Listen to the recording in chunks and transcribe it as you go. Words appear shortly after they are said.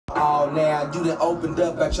fall now. You done opened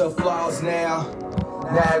up at your flaws now.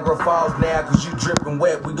 Niagara Falls now, cause you dripping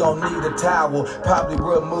wet, we gon' need a towel. Probably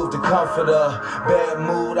remove the comforter. Bad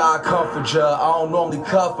mood, I'll comfort ya. I don't normally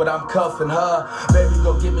cuff, but I'm cuffing her. Baby,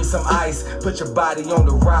 go get me some ice. Put your body on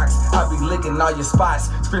the rocks. I be licking all your spots.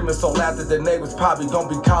 Screaming so loud that the neighbors probably gon'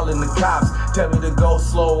 be calling the cops. Tell me to go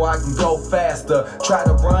slow, I can go faster. Try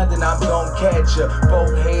to run, then I'm gon' catch ya.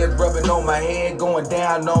 Both hands rubbing on my head, going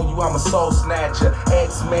down on you, I'm a soul snatcher.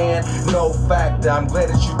 X-Man, no factor. I'm glad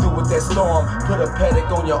that you through with that storm. Put a Patek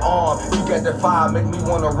on your arm. You got that fire, make me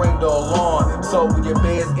wanna ring the alarm. So when your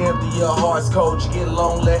bed's empty, your heart's cold, you get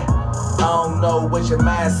lonely. I don't know what your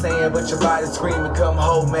mind's saying, but your body's screaming, come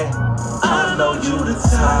home, man. I know you the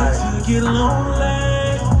type to get lonely.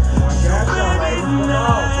 Baby,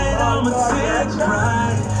 tonight I'ma take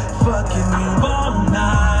right, fucking you all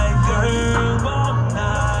night, girl, all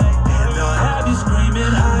night. And I'll have you screaming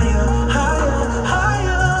higher, higher,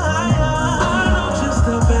 higher, higher. I know just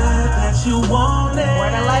how bad that you want it.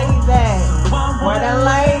 Where the ladies at? Where the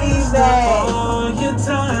ladies at?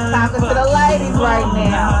 Talking to the ladies right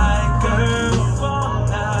now.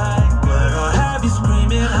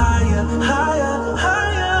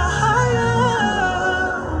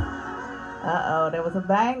 Uh-oh, that was a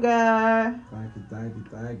banger. Thank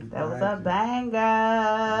you. That was a banger.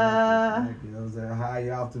 Thank you. That was a high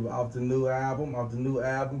off the new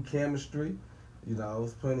album, Chemistry. You know,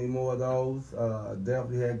 there's plenty more of those.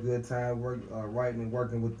 Definitely had good time writing and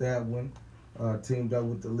working with that one. Teamed up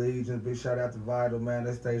with the Legion. Big shout out to Vital, man.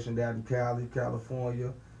 That station down in Cali,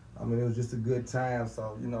 California. I mean, it was just a good time.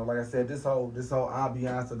 So, you know, like I said, this whole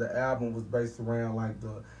ambiance of the album was based around like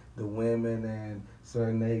the women and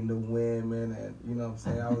serenading the women, and you know what I'm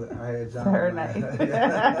saying. I had John.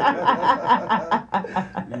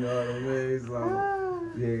 You know what I mean? So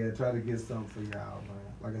yeah, try to get something for y'all, man.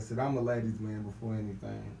 Like I said, I'm a ladies man before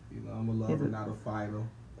anything. You know, I'm a lover, not a fighter.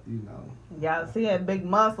 You know. Y'all see that big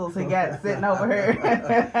muscles he got sitting over here.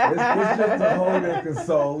 it's just to hold and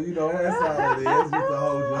console. You know, that's all it is. Just to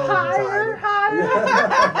hold you higher.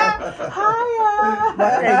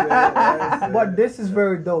 But this is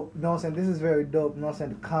very dope. You know what I'm saying? This is very dope. You know what I'm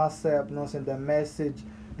saying? The concept, you know what I'm saying? The message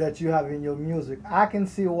that you have in your music. I can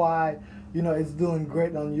see why, you know, it's doing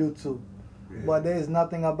great on YouTube. Yeah. But there's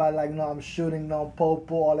nothing about like, you know, I'm shooting on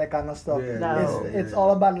popo, all that kind of stuff. Yeah, no. It's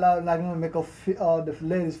all about like, you know, make the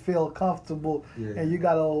ladies feel comfortable, and you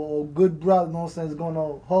got a good brother, you know what I'm saying, is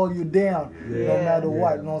gonna hold you down no matter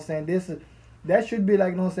what. You know what I'm saying? That should be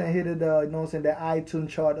like, you know what I'm saying, hit the, you know what I'm saying, the iTunes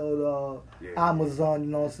chart or the Amazon, you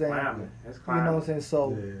know what I'm saying. It's climbing. You know what I'm saying?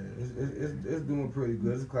 So it's doing pretty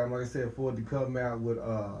good. It's climbing. Like I said, for it to come out with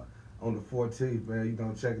on the 14th, man, you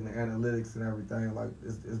know, checking the analytics and everything, like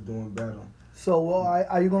it's doing better. So,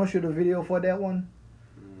 are you gonna shoot a video for that one?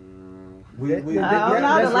 No,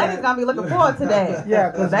 the ladies gonna be looking forward to that. Yeah,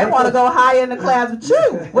 because they want to go higher in the class with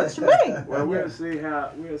you. What you mean? Well, we'll see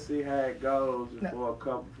how it goes for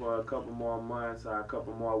a couple more months or a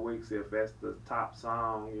couple more weeks. If that's the top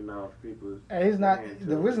song, you know, if people. It's not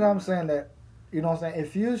the reason I'm saying that. You know what I'm saying?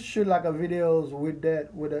 If you shoot like a videos with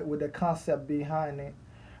that with the concept behind it,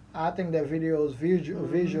 I think that videos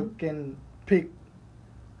visual can pick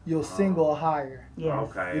your single higher. Yes.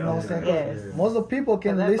 Okay. You know what I'm saying? Yes. Most of the people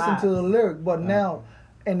can listen to the lyric, but now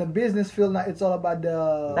in the business field, now it's all about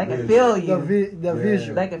the. They can feel you. The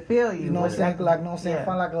visual. They can feel you. You know what I'm saying? Like, you know what I'm saying?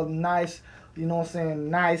 Find like a nice, you know what I'm saying,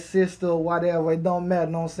 nice sister or whatever. It don't matter.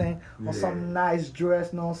 You know what I'm saying? Or some nice dress.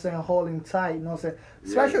 You know what I'm saying? Holding tight. You know what I'm saying?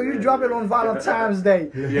 Especially you drop it on Valentine's Day.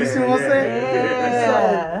 You see what I'm saying?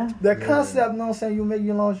 Yeah. So the concept, you know what I'm saying? You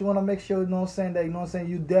want to make sure, you know what I'm saying, that, you know what I'm saying,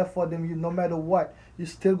 you there for them. You, no matter what, you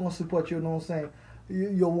still gonna support you. You know what I'm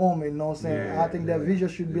saying? Your woman. You know what I'm saying? I think that visual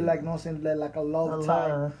should be like, you know what I'm saying, like a love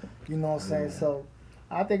type. You know what I'm saying? So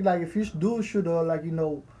I think like if you do shoot like, you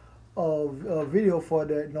know, a video for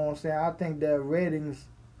that, you know what I'm saying, I think the ratings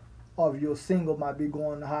of your single might be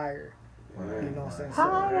going higher. You know what I'm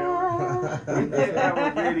saying? We did have a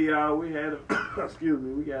video. We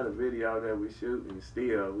had a video that we shoot, and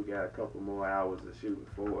still we got a couple more hours of shooting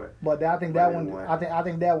for it. But I think that one, I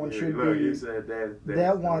think that one should be. You said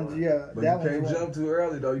that one's But you can't jump too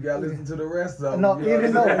early though. You gotta listen to the rest of them. No,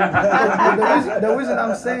 even though the reason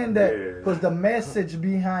I'm saying that because the message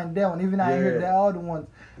behind that one, even I heard the other ones.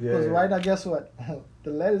 Because right now, guess what? The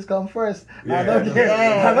ladies come first. I don't care.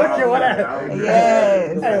 I don't care what I.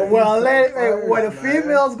 Yes. Well, the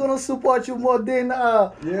females gonna support you more than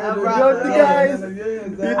the guys. I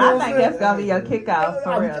think that's gonna be your kickoff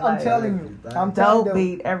for real. I'm telling you. I'm telling you.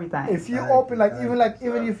 Beat everything. If you open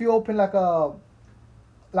even if you open like a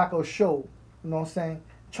show, you know what I'm saying?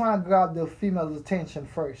 Try and grab the female's attention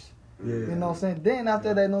first. Yeah. You know what I'm saying? Then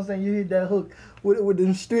after that, you know what I'm saying, you hit that hook with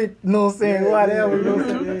them street, you know what I'm saying, whatever, you know what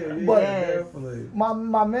I'm saying? But definitely.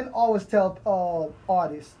 my men always tell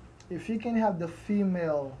artists, if you can have the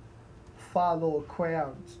female follow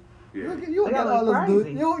crowds, you'll get all those dudes.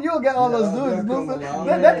 You'll get all those dudes. You know what I'm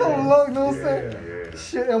saying? That come along, you know what I'm saying?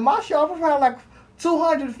 Shit, in my show, I prefer like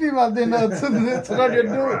 200 females than 200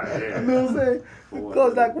 dudes. You know what I'm saying?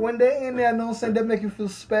 Because like when they're in there, you know what I'm saying, they make you feel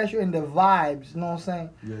special in the vibes, you know what I'm saying?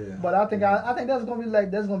 Yeah. But I think that's gonna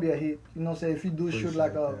be a hit, you know what I'm saying, if you do shoot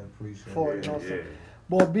like a for it, you know what I'm saying.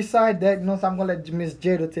 But beside that, you know what I'm saying, I'm gonna let Miss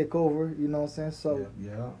Jada take over, you know what I'm saying? So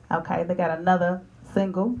okay, they got another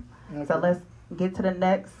single. Okay. So let's get to the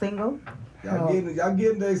next single. Y'all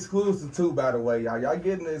getting the exclusive too, by the way, y'all. Y'all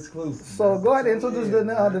getting the exclusive. So go ahead and introduce the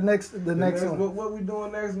next one. What we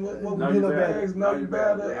doing next? What Know we You doing Better. next? Know You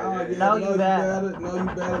Better. Know You Better. Know You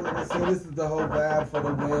Better. Like I said, this is the whole vibe for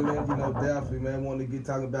the women. You know, definitely, man. Want to get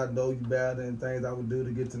talking about Know You Better and things I would do to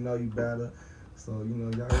get to know you better. So you know,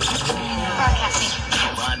 y'all.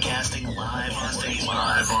 Broadcasting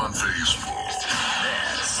live on Facebook.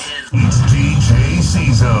 This is DJ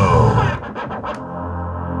Cizo.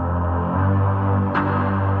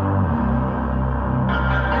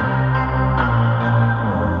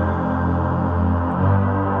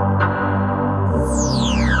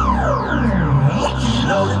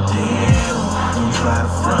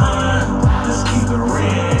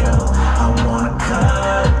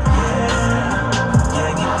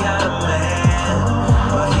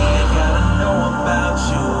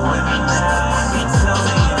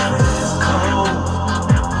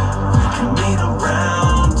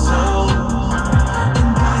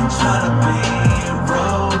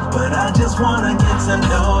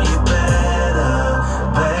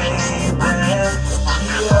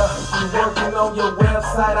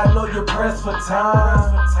 I know you're pressed for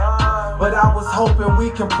time, but I was hoping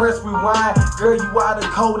we can press rewind. Girl, you are the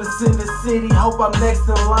coldest in the city, hope I'm next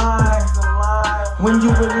in line. When you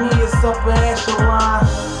and me, it's upper echelon.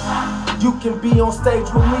 You can be on stage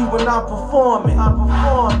with me when I'm performing.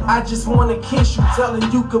 I just wanna kiss you,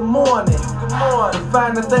 telling you good morning. The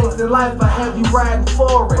finer things in life, I have you riding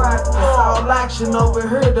for it. It's all action over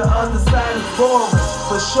here, the other side is boring.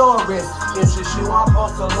 For sure it's just you I'm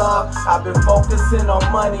supposed to love. I've been focusing on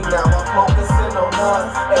money, now I'm focusing on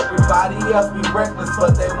us. Everybody else be reckless,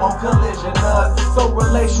 but they won't collision us. So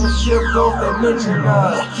relationship goals, they mention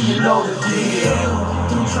us. You know the deal.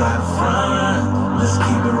 Don't try to front, let's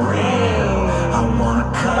keep it real. I wanna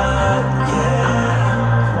cut,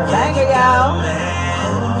 yeah. Thank you, y'all.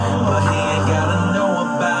 But he ain't gotta know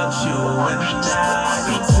about you and I.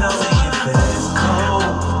 He tell me if it's cold,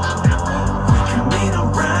 we can meet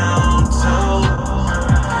around too.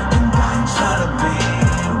 And I ain't tryna be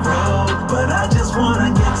rude, but I just wanna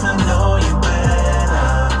get to know you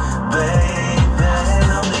better, baby.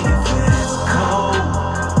 Tell me if it's cold,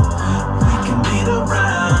 we can meet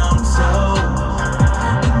around too.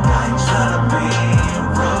 And I ain't tryna be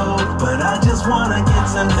rude, but I just wanna get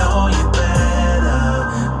to know you better,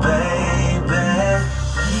 baby.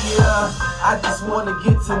 Yeah, I just wanna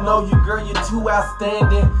get to know you, girl, you're too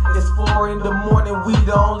outstanding. It's 4 in the morning, we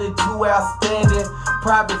the only two outstanding.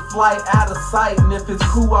 Private flight out of sight, and if it's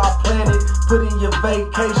cool, I'll plan it. Put in your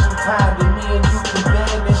vacation time, then me and you can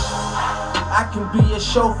vanish. I can be a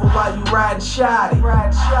chauffeur while you riding shoddy.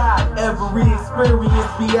 Every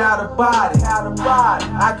experience be out of body.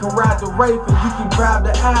 I can ride the Wraith and you can drive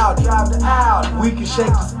the Audi. We can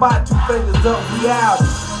shake the spot, 2 fingers up, we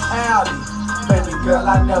Audi. Baby girl,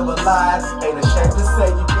 I never lied. Ain't ashamed to say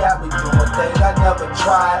you got me doing things I never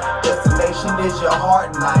tried. Destination is your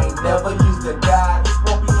heart and I ain't never used a guide.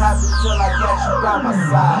 Won't be happy till I got you by my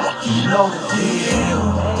side. You know the deal.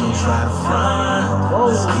 Don't try to front,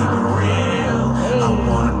 let's keep it real. I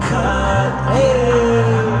wanna cut,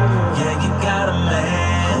 yeah, you got a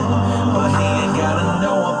man, but he ain't gotta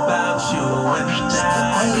know about you and I.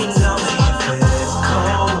 Tell me if it's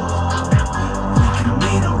cold, we can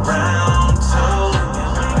meet around too.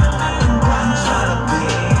 And I ain't tryna be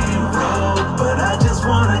rude, but I just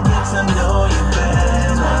wanna get to know you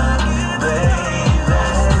better, baby.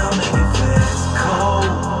 Tell me if it's cold,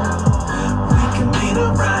 we can meet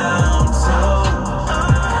around too.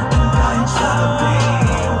 And I ain't tryna be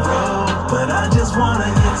rude, but I just wanna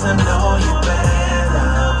get to know you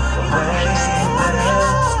better, baby.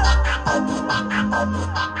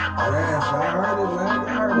 Yeah, so I heard it, man. I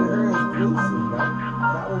heard it here exclusive, man.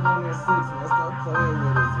 That was 1 and 6, man. Stop playing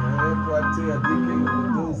with us, man. Quartet, DK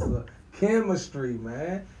producer. Chemistry,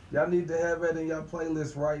 man. Y'all need to have that in your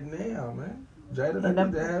playlist right now, man. Jada, they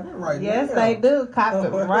need to have it right now. Yes, they do. Cop it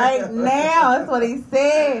right now. That's what he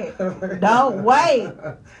said. Don't wait.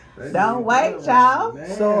 Don't wait, y'all.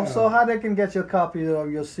 Man. So how they can get your copy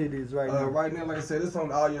of your CDs right now? Right now, like I said, it's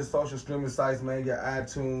on all your social streaming sites, man. Your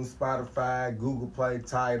iTunes, Spotify, Google Play,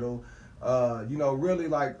 Tidal. Really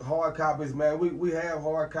like hard copies, man. We have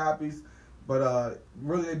hard copies, but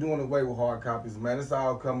really they're doing away with hard copies, man. It's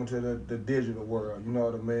all coming to the digital world, you know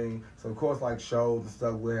what I mean? So of course, like shows and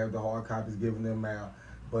stuff, we have the hard copies giving them out.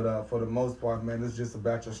 But for the most part, man, it's just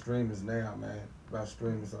about your streamers now, man. About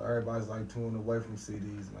streaming. So everybody's like tuning away from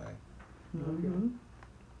CDs, man. Mm-hmm.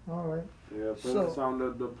 All right. Yeah, put us on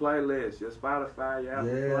the playlist, your Spotify, your Apple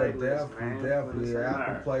playlist, man. Definitely. Your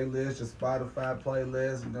Apple playlist, your Spotify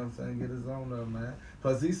playlist, you know what I'm saying? Get us on there, man.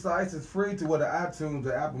 Plus, these sites is free to the iTunes,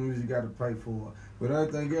 the Apple Music you got to pay for. But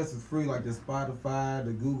everything else is free, like the Spotify,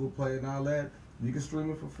 the Google Play, and all that. You can stream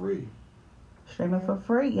it for free. Streaming for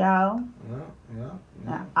free, y'all. Yeah.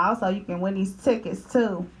 Also, you can win these tickets,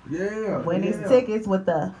 too. Yeah. Win these tickets with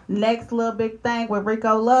the next little big thing with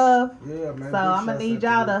Rico Love. Yeah, man. So I'm going to need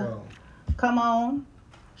y'all to come on,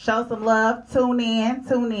 show some love, tune in.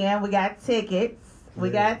 We got tickets.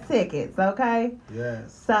 Okay?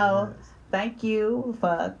 Yes. So thank you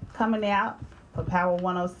for coming out for Power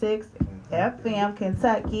 106 FM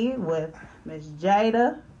Kentucky with Miss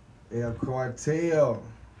Jada. El Cartel.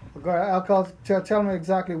 Okay, tell me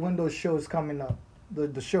exactly when those shows coming up.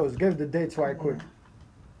 The shows. Give the dates right quick.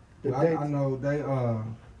 I know they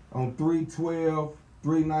on 3/12,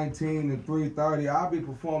 3/19, and 3/30. I'll be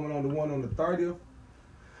performing on the one on the 30th.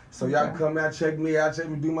 So y'all can come out, check me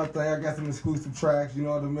do my thing. I got some exclusive tracks, you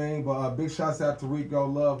know what I mean? But big shouts out to Rico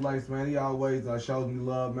Lovelace, man. He always shows me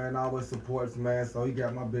love, man. Always supports, man. So he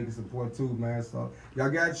got my biggest support too, man. So y'all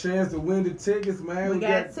got a chance to win the tickets, man. We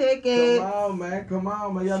got tickets. Come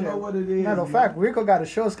on, man. Y'all know what it is. Matter of fact, Rico got the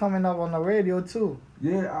shows coming up on the radio too.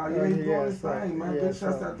 Yeah, he's doing his so, thing, man. Big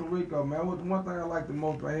shouts out to Rico, man. One thing I like the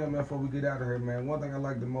most about him, man, before we get out of here, man, one thing I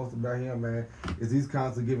like the most about him, man, is he's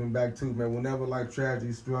constantly giving back too, man. Whenever like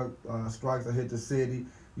tragedy strikes or hit the city,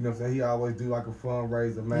 you know what I'm saying, he always do like a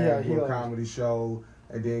fundraiser, man, do a comedy show,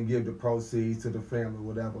 and then give the proceeds to the family,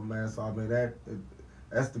 whatever, man. So I mean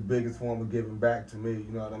that's the biggest form of giving back to me,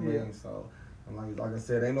 you know what I mean? Yeah. So like I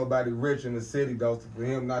said, ain't nobody rich in the city though, so for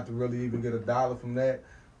him not to really even get $1 from that.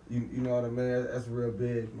 You know what I mean? That's real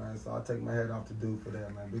big, man. So I take my hat off to dude for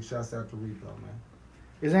that, man. Big shouts out to Rico, man.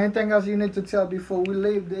 Is there anything else you need to tell before we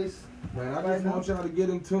leave this? Man, I just want y'all to get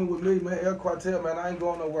in tune with me, man. El Cartel, man. I ain't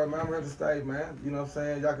going nowhere, man. I'm here to stay, man. You know what I'm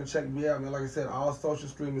saying? Y'all can check me out, man. Like I said, all social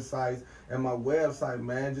streaming sites and my website,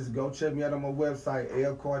 man. Just go check me out on my website,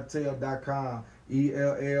 elcartel.com.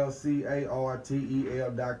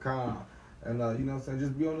 ELLCARTEL.com. And, you know what I'm saying?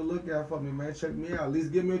 Just be on the lookout for me, man. Check me out. At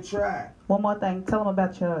least give me a try. One more thing. Tell them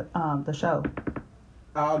about your the show.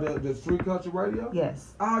 The Street Culture Radio?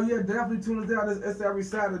 Yes. Oh, yeah, definitely tune us out. It's every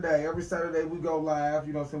Saturday. Every Saturday we go live.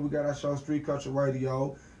 You know what I'm saying? We got our show, Street Culture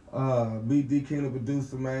Radio. B.D. King, the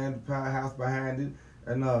producer, man, the powerhouse behind it.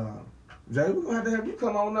 And, Jay, we're going to have you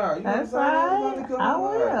come on there. You know That's what I'm saying? right. I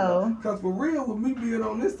will. Because for real, with me being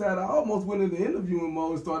on this side, I almost went into interviewing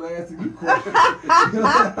mode and started asking you questions.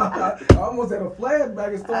 I almost had a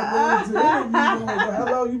flashback and started going into interview mode. How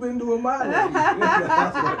long you been doing my work?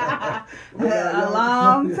 A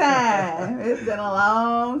long time. It's been a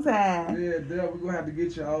long time. Yeah, Dad, we're going to have to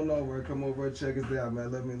get you on over. Come over and check us out,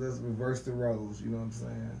 man. Let's reverse the roles. You know what I'm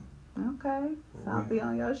saying? Okay. So I'll be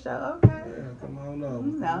on your show. Okay. Yeah, come on over.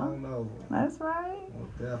 No. Come on over. That's right. Well,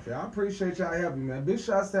 definitely. I appreciate y'all having me, man. Big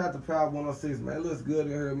shouts out to Power 106, man. It looks good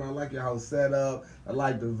in here, man. I like your whole setup. I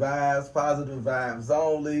like the vibes, positive vibes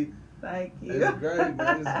only. Thank you. It's great,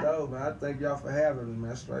 man. It's dope, man. I thank y'all for having me,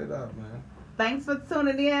 man. Straight up, man. Thanks for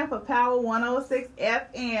tuning in for Power 106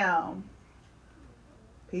 FM.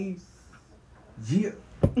 Peace. Yeah.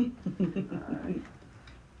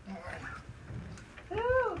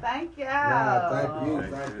 Ooh, thank you. Yeah, thank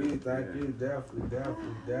you.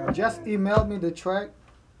 Definitely. Just email me the track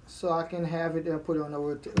so I can have it and put it on a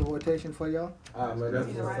rotation for y'all. Ah, man, that's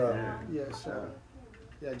what's up. Yes,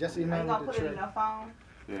 yeah, just Are email you me gonna the put it in track. your phone?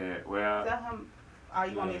 Yeah, well, Tell him, or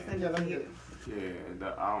you want me to send it to you?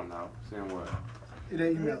 I don't know. Send what?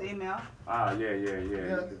 The email. His email. Ah, yeah. You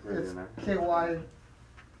Yeah, can put it it's in there.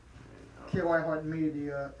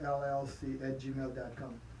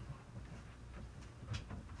 KYHeartMedia.LLC@gmail.com.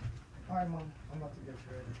 All right, Mom. I'm about to get you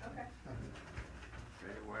ready. Okay.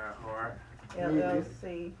 Hard.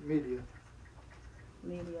 LLC Media.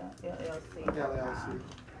 LLC.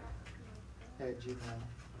 LLC@gmail.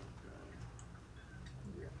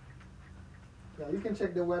 Yeah, you can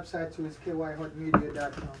check the website too. It's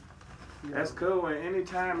kyheartmedia.com. That's cool. And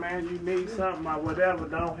anytime, man, you need something or whatever,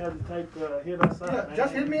 don't hesitate to hit us up. Yeah, man.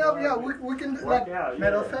 just hit me up. Yeah, we can. Work Like, out,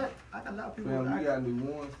 matter yeah. of fact, I got a lot of people. Man, we got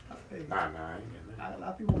new ones. Hey, Nah, I ain't getting I got a lot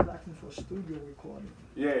of people asking for studio recording.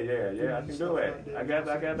 Yeah, I can do it. I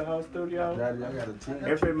got the whole studio. Daddy, I got a team.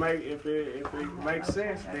 If it makes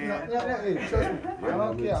sense, then Hey, trust me. I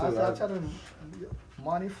don't me care. too. I tell them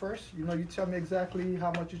money first. You know, you tell me exactly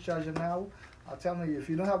how much you charge an hour. I tell them if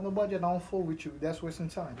you don't have no budget, I don't fool with you. That's wasting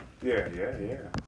time. yeah.